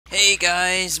Hey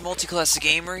guys, Multiclassic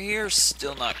Gamer here.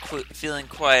 Still not feeling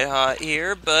quite hot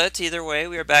here, but either way,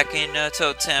 we are back in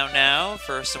Toad Town now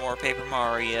for some more Paper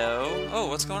Mario. Oh,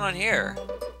 what's going on here?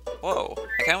 Whoa,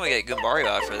 I kind of want to get Goombario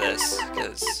out for this,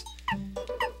 because,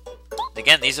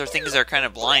 again, these are things that are kind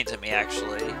of blind to me,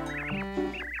 actually.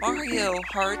 Mario,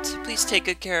 heart, please take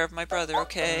good care of my brother,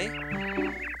 okay?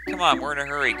 Come on, we're in a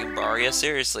hurry, Goombario.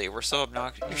 Seriously, you're so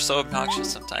obnoxious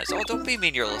sometimes. Oh, don't be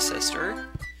mean to your little sister.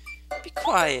 Be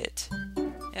quiet.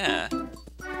 Yeah.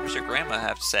 What does your grandma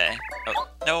have to say? Oh,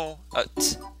 no.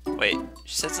 Wait,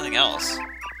 she said something else.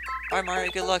 Bye,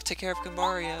 Mario. Good luck. Take care of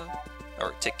Goombario.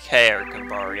 Or, take care,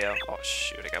 Goombario. Oh,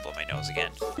 shoot. I gotta blow my nose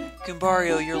again.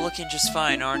 Goombario, you're looking just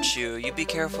fine, aren't you? You be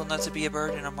careful not to be a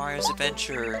burden on Mario's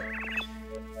adventure.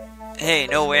 Hey,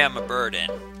 no way I'm a burden.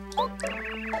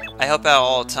 I help out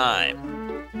all the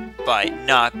time by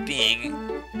not being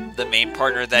the main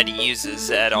partner that he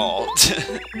uses at all.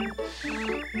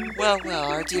 Well,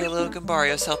 our dear little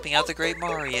Goombario's helping out the great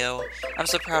Mario. I'm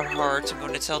so proud of heart. I'm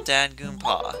going to tell Dad and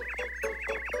Goompa.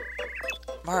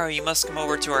 Mario, you must come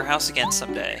over to our house again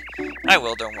someday. I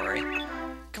will, don't worry.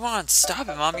 Come on, stop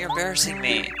it, Mom. You're embarrassing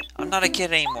me. I'm not a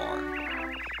kid anymore.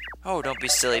 Oh, don't be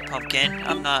silly, Pumpkin.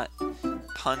 I'm not...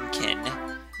 Pumpkin.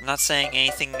 I'm not saying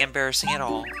anything embarrassing at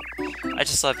all. I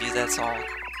just love you, that's all.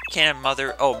 Can't a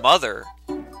mother... Oh, mother!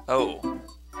 Oh.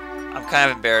 I'm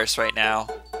kind of embarrassed right now.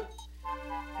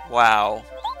 Wow.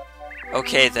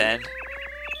 Okay then.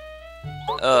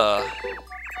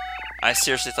 I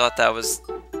seriously thought that was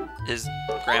his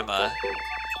grandma.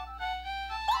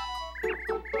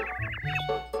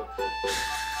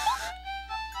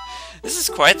 This is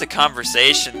quite the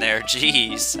conversation there,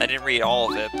 jeez. I didn't read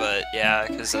all of it, but yeah,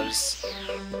 because I was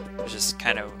just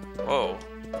kind of... Whoa.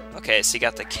 Okay, so you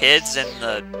got the kids and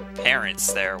the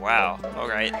parents there. Wow.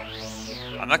 Alright.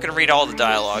 I'm not going to read all the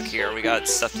dialogue here. We got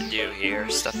stuff to do here.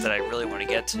 Stuff that I really want to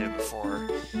get to before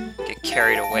I get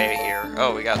carried away here.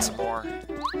 Oh, we got some more.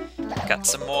 Got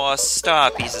some more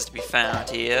star pieces to be found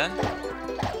here.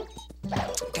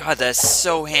 God, that's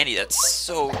so handy. That's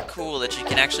so cool that you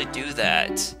can actually do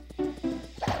that.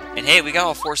 And hey, we got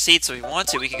all 4 seats, so if we want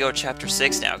to, we could go to Chapter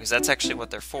 6 now, because that's actually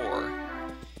what they're for.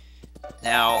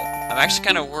 Now, I'm actually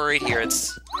kind of worried here.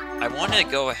 I want to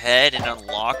go ahead and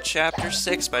unlock Chapter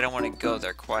 6, but I don't want to go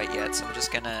there quite yet, so I'm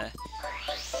just gonna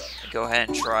go ahead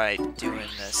and try doing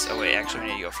this. Oh wait, actually we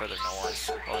need to go further north.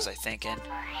 What was I thinking?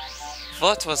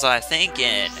 What was I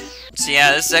thinking? So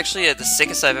yeah, this is actually the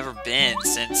sickest I've ever been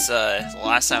since the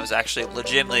last time I was actually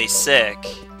legitimately sick.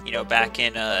 You know, back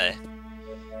in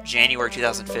January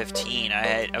 2015,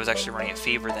 I was actually running a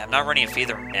fever then. I'm not running a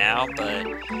fever now, but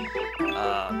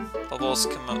bubbles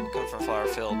come from flower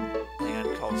field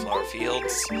and called flower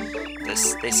fields.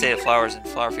 They say the flowers in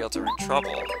flower fields are in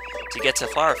trouble. To get to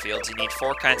flower fields, you need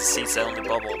 4 kinds of seeds that only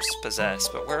bubbles possess.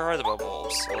 But where are the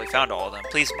bubbles? Well, we found all of them.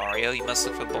 Please, Mario, you must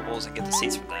look for the bubbles and get the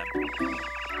seeds from them.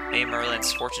 Maybe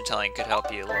Merlin's fortune telling could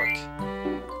help you. Look.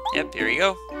 Yep, here you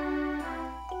go.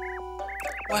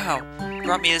 Wow, you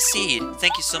brought me a seed.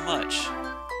 Thank you so much.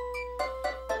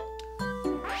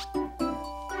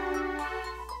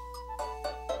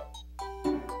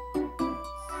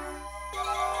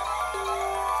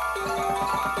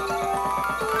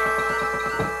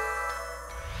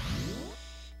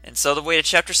 And so the way to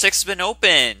Chapter 6 has been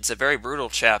opened. It's a very brutal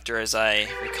chapter, as I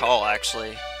recall,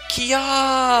 actually. Kia!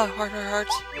 Heart, heart, heart.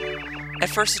 At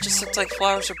first it just looked like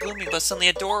flowers are blooming, but suddenly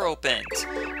a door opened.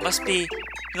 You must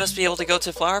be able to go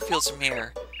to flower fields from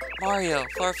here. Mario,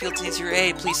 flower fields needs your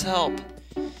aid. Please help.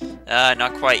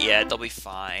 Not quite yet. They'll be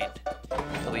fine.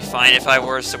 They'll be fine if I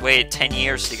were to wait 10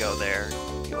 years to go there.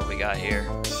 See what we got here.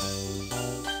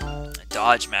 A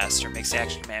Dodge Master makes the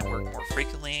action command work more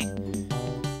frequently.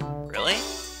 Really?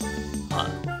 Huh.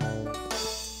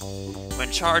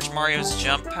 When charged, Mario's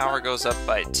jump power goes up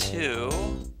by 2.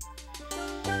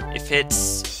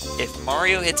 If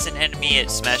Mario hits an enemy,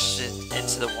 it smashes it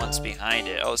into the ones behind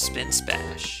it. Oh, Spin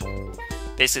Smash.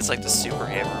 Basically, it's like the super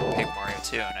hammer in Paper Mario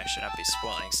 2, and I should not be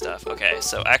spoiling stuff. Okay,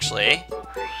 so actually,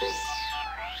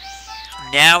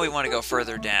 now we want to go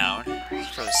further down,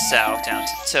 further south, down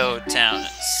to Toad Town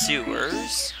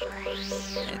Sewers,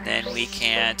 and then we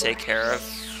can take care of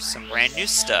some brand new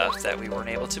stuff that we weren't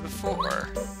able to before.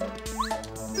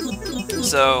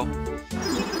 So,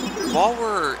 while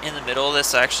we're in the middle of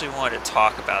this, I actually wanted to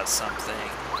talk about something.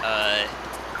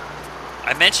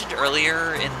 I mentioned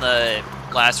earlier in the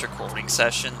last recording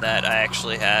session that I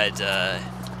actually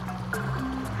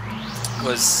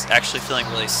was actually feeling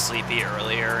really sleepy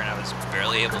earlier, and I was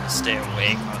barely able to stay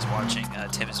awake when I was watching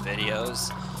Tim's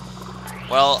videos.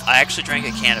 Well, I actually drank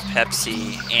a can of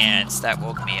Pepsi, and that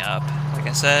woke me up, like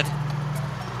I said.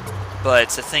 But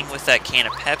the thing with that can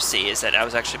of Pepsi is that I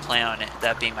was actually planning on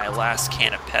that being my last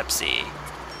can of Pepsi.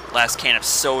 Last can of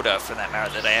soda, for that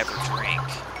matter, that I ever drink.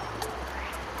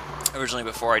 Originally,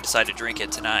 before I decided to drink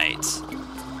it tonight.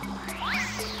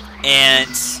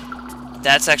 And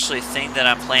that's actually a thing that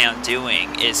I'm planning on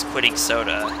doing, is quitting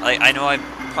soda. I know I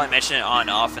probably mentioned it on and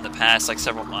off in the past, like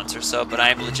several months or so, but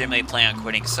I'm legitimately planning on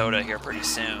quitting soda here pretty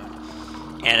soon.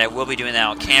 And I will be doing that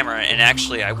on camera, and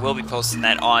actually I will be posting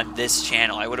that on this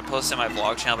channel. I would have posted my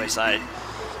vlog channel, but I decided,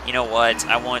 you know what,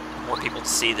 I want more people to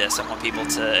see this. I want people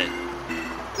to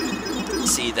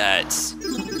see that.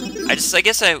 I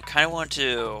guess I kind of want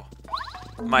to,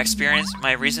 my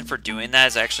reason for doing that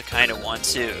is I actually kind of want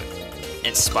to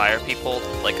inspire people,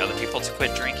 like other people, to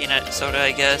quit drinking soda,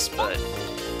 I guess, but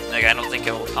like I don't think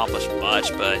it will accomplish much,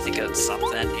 but I think it's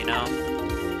something, you know?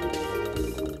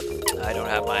 I don't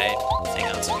have my thing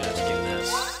on, so I'm gonna have to do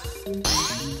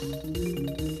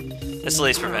this. This at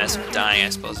least prevents me from dying, I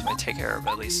suppose, if I take care of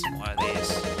at least one of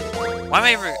these. Why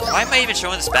am I even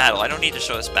showing this battle? I don't need to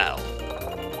show this battle.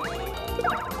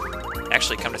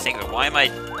 Actually, come to think of it, why am I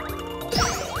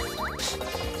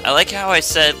like how I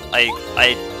said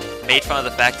I made fun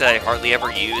of the fact that I hardly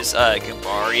ever use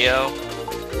Goombario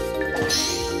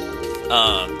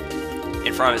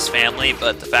in front of his family,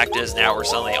 but the fact is now we're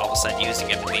suddenly all of a sudden using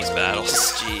him in these battles.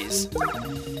 Jeez.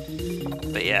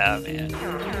 But yeah, man.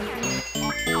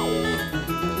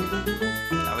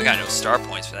 Now we got no star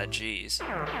points for that. Jeez.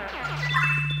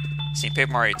 See, in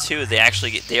Paper Mario 2,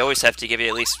 they always have to give you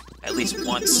at least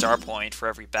one star point for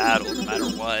every battle, no matter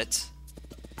what.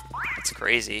 It's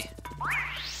crazy.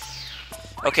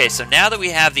 Okay, so now that we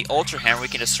have the Ultra Hammer, we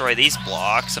can destroy these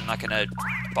blocks. I'm not gonna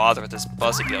bother with this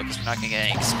Buzzsabill because we're not gonna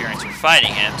get any experience with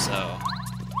fighting him, so I'm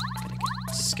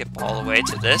gonna skip all the way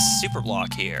to this super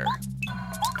block here.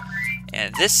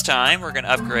 And this time we're gonna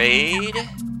upgrade.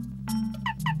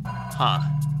 Huh.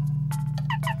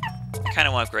 I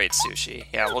kinda wanna upgrade Sushi.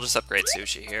 Yeah, we'll just upgrade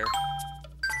Sushi here.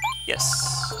 Yes.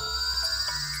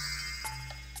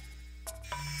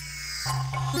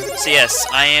 So yes,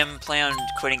 I am planning on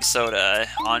quitting soda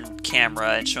on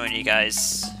camera and showing you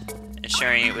guys and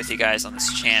sharing it with you guys on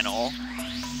this channel.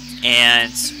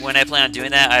 And when I plan on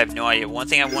doing that, I have no idea. One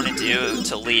thing I want to do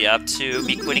to lead up to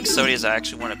me quitting soda is I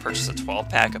actually want to purchase a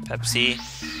 12-pack of Pepsi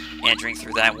and drink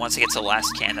through that. Once I get to the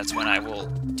last can, that's when I will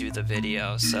do the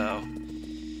video. So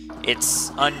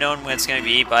it's unknown when it's going to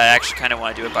be, but I actually kind of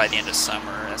want to do it by the end of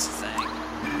summer. That's the thing.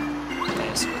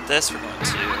 Okay, so with this, we're going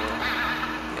to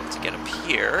get up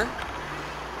here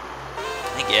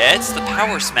and get the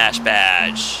Power Smash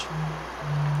badge.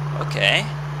 Okay.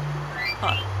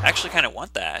 Huh. I actually kind of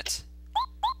want that.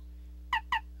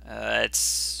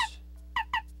 It's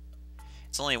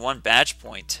only one badge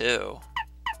point, too.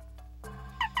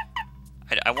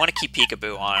 I want to keep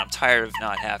Peekaboo on. I'm tired of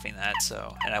not having that,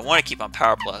 so... And I want to keep on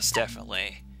Power Plus,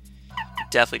 definitely. I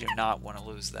definitely do not want to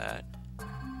lose that.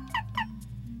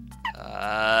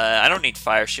 I don't need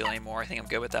Fire Shield anymore. I think I'm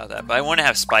good without that. But I want to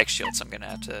have Spike Shield, so I'm going to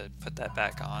have to put that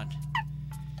back on.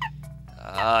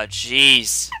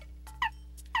 Jeez.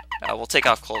 We'll take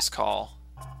off Close Call.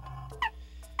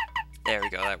 There we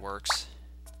go. That works.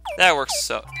 That works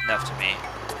enough to me.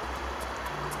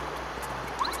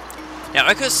 Now,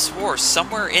 I could have swore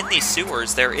somewhere in these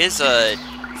sewers there is a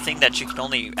thing that you can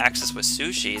only access with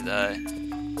Sushi.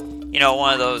 You know,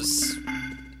 one of those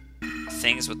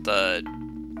things with the...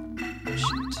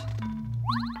 Shit.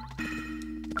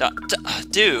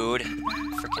 Dude!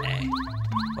 Frickin' A.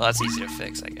 Well, that's easy to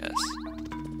fix, I guess.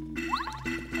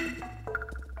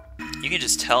 You can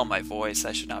just tell my voice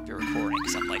I should not be recording,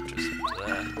 because I'm like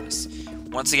just...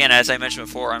 Once again, as I mentioned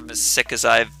before, I'm as sick as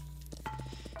I've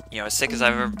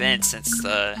ever been since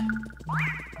that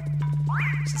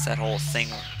whole thing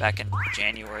back in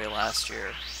January last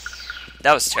year.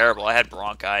 That was terrible. I had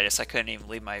bronchitis. I couldn't even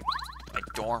leave my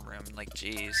dorm room. Like,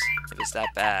 jeez, it was that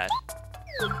bad.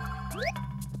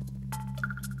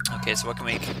 Okay, so what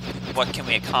can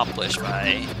we accomplish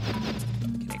by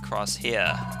getting across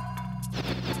here?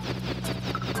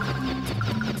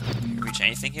 Can we reach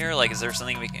anything here? Like, is there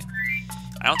something we can...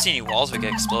 I don't see any walls we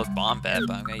can explode bomb at,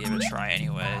 but I'm gonna give it a try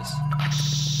anyways.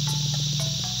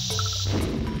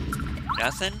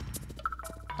 Nothing?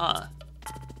 Huh.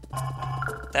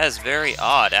 That is very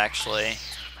odd, actually.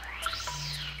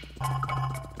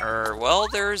 Well,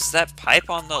 there's that pipe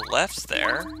on the left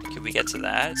there. Can we get to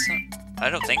that? It's not, I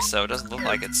don't think so. It doesn't look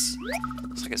like it's...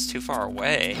 Looks like it's too far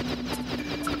away.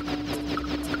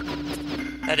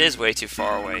 That is way too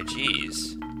far away.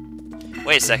 Jeez.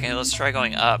 Wait a second. Let's try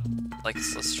going up. Like,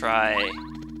 let's try...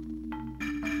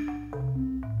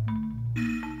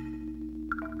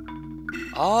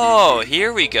 Oh,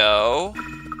 here we go.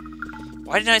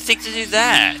 Why didn't I think to do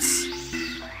that?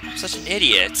 I'm such an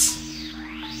idiot.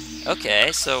 Okay,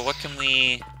 so what can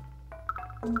we...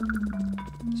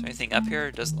 Is there anything up here?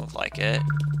 It doesn't look like it.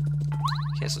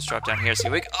 Okay, so let's drop down here. See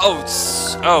we...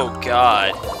 Oh,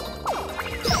 God.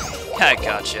 I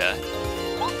gotcha.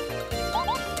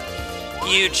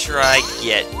 You try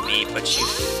get me, but you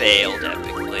failed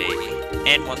epically.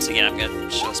 And once again, I'm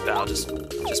gonna show this battle just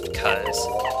because.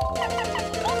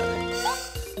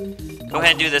 Go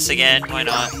ahead and do this again. Why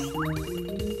not?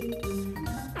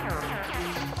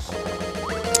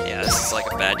 Yeah, this is like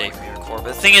a bad day for me to record.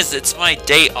 But the thing is, it's my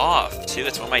day off too.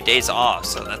 It's one of my days off,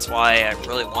 so that's why I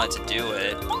really wanted to do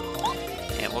it.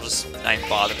 And we'll just not even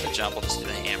bother with the jump. We'll just do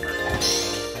the hammer.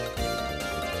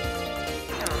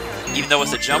 Even though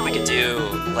with the jump we could do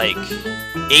like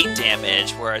 8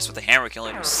 damage, whereas with the hammer we can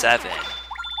only do 7.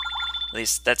 At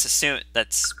least that's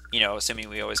assuming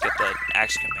we always get the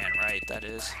action command right. That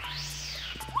is.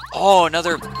 Oh,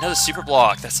 another super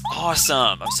block. That's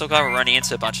awesome. I'm so glad we're running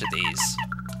into a bunch of these.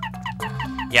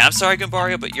 Yeah, I'm sorry,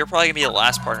 Goombario, but you're probably gonna be the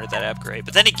last partner of that upgrade.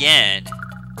 But then again,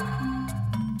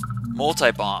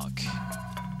 multi-bonk.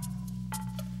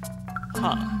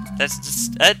 Huh?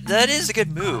 That is a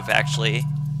good move, actually.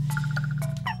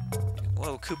 What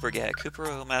will Cooper get? Cooper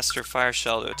will master Fire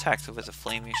Shell to attack with a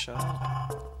Flaming Shell.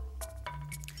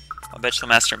 I'll bet she'll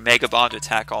master Mega Bomb to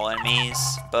attack all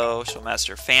enemies. Bow, she'll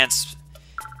master Fan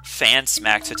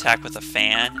Smack to attack with a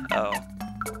fan. Oh.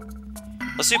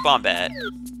 Let's do Bombette.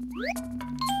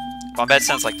 Bombette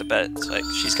sounds like the best, like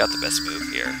she's got the best move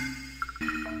here.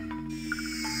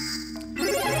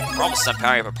 We're almost done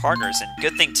powering up our partners, and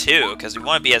good thing too, because we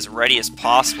want to be as ready as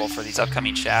possible for these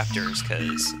upcoming chapters,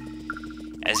 because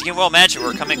as you can well imagine,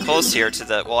 we're coming close here to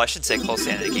the, well, I shouldn't say close to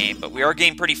the end of the game, but we are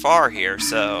getting pretty far here,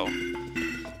 so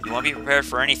you want to be prepared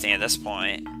for anything at this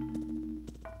point.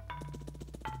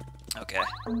 Okay.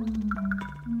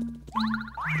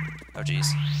 Oh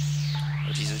jeez.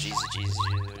 Oh jeez, oh jeez, oh jeez, oh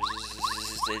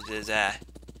jeez.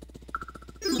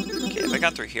 Okay, have I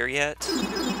gone through here yet?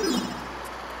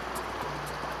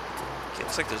 Okay,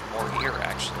 looks like there's more here,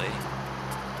 actually.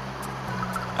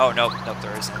 Oh, nope,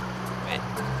 there isn't. Wait.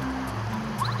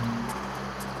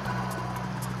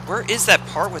 Where is that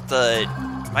part with the...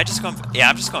 Am I just going... Yeah,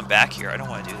 I'm just going back here. I don't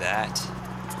want to do that.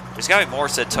 There's got to be more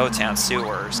to Toad Town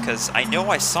sewers, because I know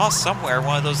I saw somewhere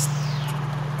one of those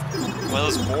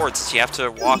boards that you have to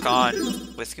walk on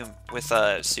with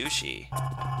Sushi.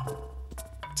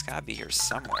 It's got to be here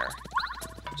somewhere.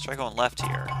 Let's try going left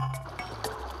here.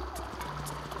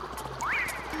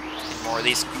 And more of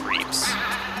these creeps.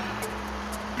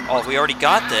 Oh, we already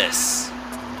got this.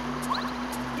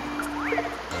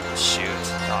 Shoot.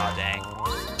 Aw, dang.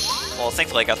 Well,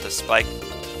 thankfully I got the spike.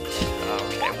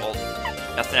 Okay, well,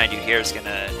 nothing I do here is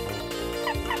gonna...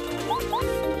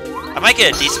 I might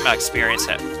get a decent amount of experience,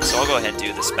 so I'll go ahead and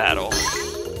do this battle.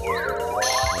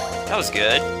 That was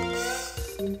good.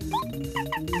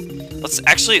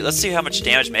 Let's see how much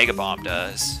damage Mega Bomb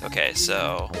does. Okay,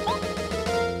 so...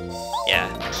 Yeah.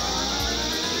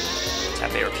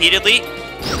 Tap A repeatedly.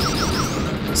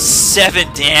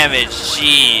 7 damage,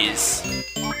 jeez.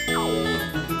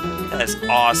 That is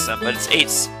awesome, but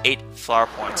it's 8 flower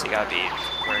points, you gotta be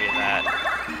wary of that.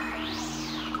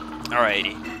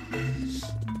 Alrighty.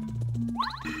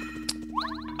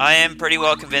 I am pretty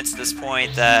well convinced at this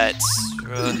point that...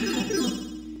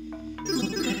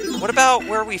 what about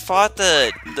where we fought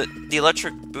the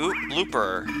electric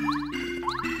blooper?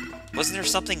 Wasn't there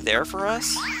something there for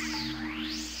us?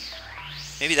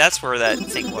 Maybe that's where that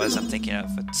thing was I'm thinking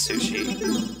of with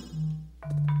Sushi.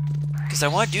 Because I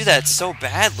want to do that so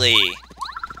badly.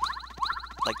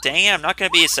 Like, dang it, I'm not going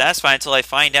to be satisfied until I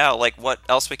find out, like, what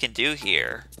else we can do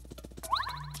here.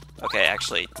 Okay,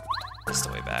 actually, this is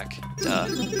the way back. Duh.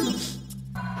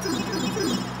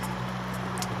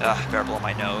 Ugh, better blow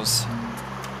my nose.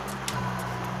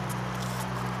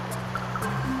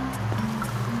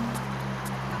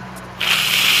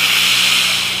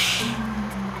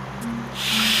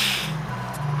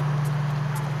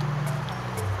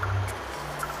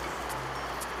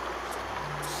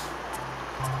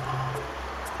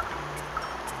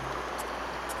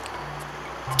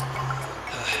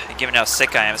 Given how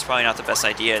sick I am, it's probably not the best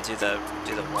idea to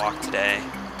do the walk today.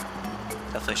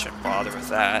 Definitely shouldn't bother with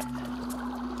that.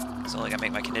 It's only gonna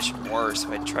make my condition worse if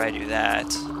I try to do that.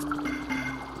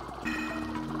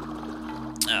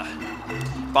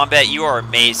 Bombette, you are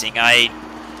amazing. I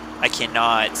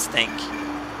cannot think.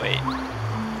 Wait,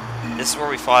 this is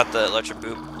where we fought the electric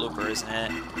blooper, isn't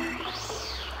it?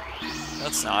 No,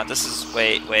 it's not. This is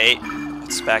wait.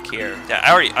 It's back here. Yeah,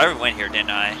 I already went here,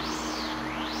 didn't I?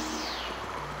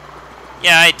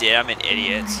 Yeah, I did. I'm an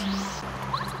idiot.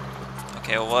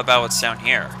 Okay, well, what about what's down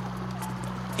here?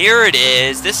 Here it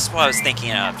is! This is what I was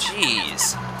thinking of.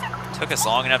 Jeez. Took us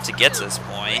long enough to get to this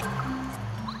point.